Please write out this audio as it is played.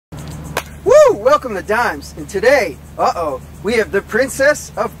welcome to DIMES, and today, we have the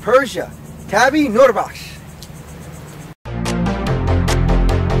Princess of Persia, Tabby Noorbakhsh.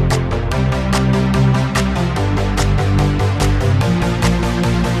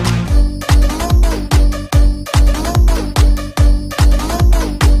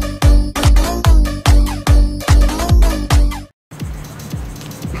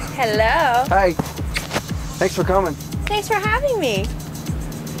 Hello. Hi. Thanks for coming. Thanks for having me.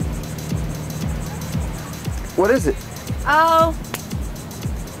 What is it? Oh.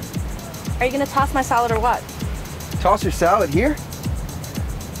 Are you gonna toss my salad or what? Toss your salad here?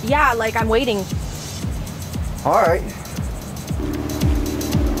 Yeah, like I'm waiting. All right.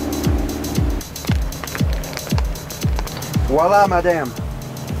 Voila, madame.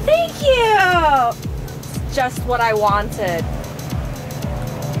 Thank you. Just what I wanted.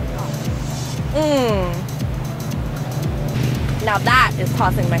 Now that is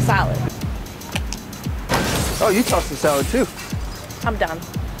tossing my salad. Oh, you tossed the salad too. I'm done.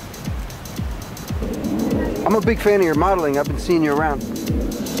 I'm a big fan of your modeling. I've been seeing you around.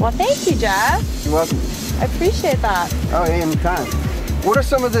 Well, thank you, Jeff. You're welcome. I appreciate that. Oh, yeah, anytime. What are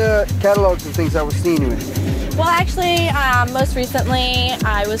some of the catalogs and things I was seeing you in? Well, actually, most recently,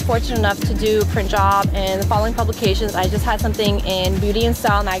 I was fortunate enough to do a print job in the following publications. I just had something in Beauty and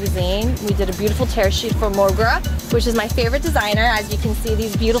Style magazine. We did a beautiful tear sheet for Mogra, which is my favorite designer. As you can see,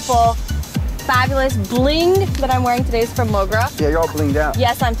 these beautiful, fabulous bling that I'm wearing today is from Mogra. Yeah, you're all blinged out.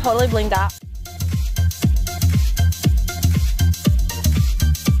 Yes, I'm totally blinged out.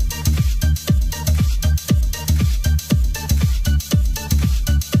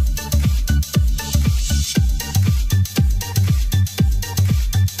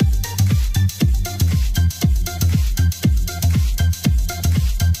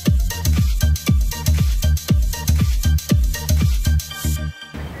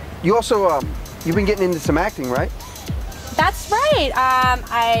 You also, you've been getting into some acting, right? That's right.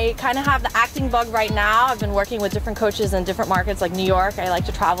 I kind of have the acting bug right now. I've been working with different coaches in different markets like New York. I like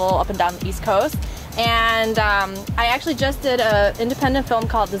to travel up and down the East Coast. And I actually just did an independent film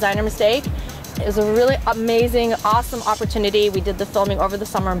called Designer Mistake. It was a really amazing, awesome opportunity. We did the filming over the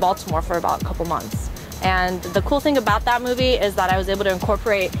summer in Baltimore for about a couple months. And the cool thing about that movie is that I was able to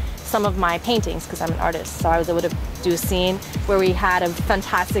incorporate some of my paintings because I'm an artist. So I was able to do a scene where we had a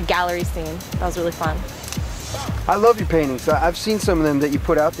fantastic gallery scene. That was really fun. I love your paintings. I've seen some of them that you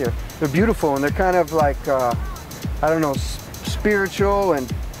put out there. They're beautiful and they're kind of like, I don't know, spiritual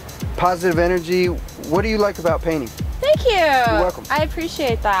and positive energy. What do you like about painting? Thank you. You're welcome. I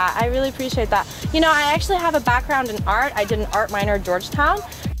appreciate that. I really appreciate that. You know, I actually have a background in art. I did an art minor at Georgetown.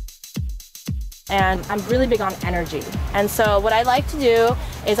 And I'm really big on energy. And so what I like to do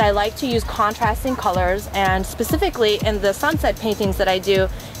is I like to use contrasting colors, and specifically in the sunset paintings that I do,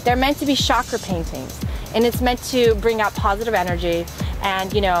 they're meant to be chakra paintings. And it's meant to bring out positive energy.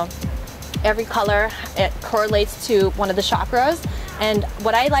 And you know, every color, it correlates to one of the chakras. And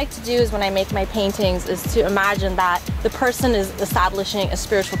what I like to do is when I make my paintings is to imagine that the person is establishing a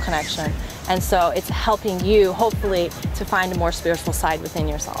spiritual connection. And so it's helping you, hopefully, to find a more spiritual side within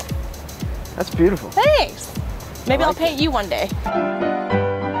yourself. That's beautiful. Thanks. Maybe I'll paint you one day.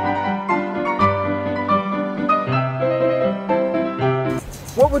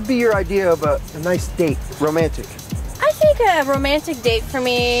 What would be your idea of a nice date, romantic? I think a romantic date for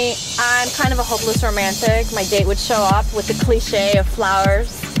me, I'm kind of a hopeless romantic. My date would show up with the cliche of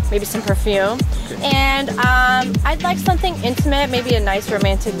flowers, maybe some perfume. And I'd like something intimate, maybe a nice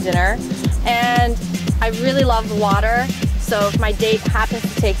romantic dinner. And I really love the water. So if my date happens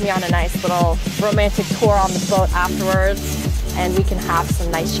to take me on a nice little romantic tour on the boat afterwards, and we can have some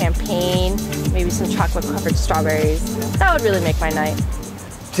nice champagne, maybe some chocolate covered strawberries, that would really make my night.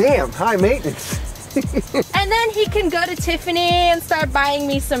 Damn, high maintenance. And then he can go to Tiffany and start buying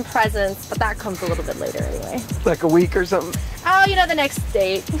me some presents, but that comes a little bit later anyway. Like a week or something? Oh, you know, the next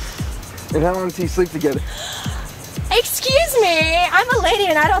date. And how long do you sleep together? Excuse me, I'm a lady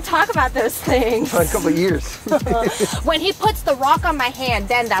and I don't talk about those things. For a couple of years. When he puts the rock on my hand,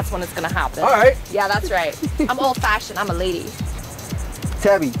 then that's when it's gonna happen. All right. Yeah, that's right. I'm old fashioned, I'm a lady.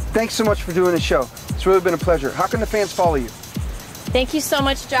 Tabby, thanks so much for doing the show. It's really been a pleasure. How can the fans follow you? Thank you so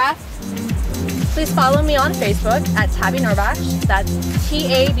much, Jeff. Please follow me on Facebook at Tabby Noorbakhsh. That's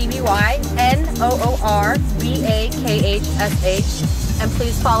TABBYNOORBAKHSH. And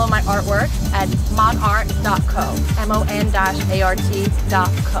please follow my artwork at monart.co, mon-art.co.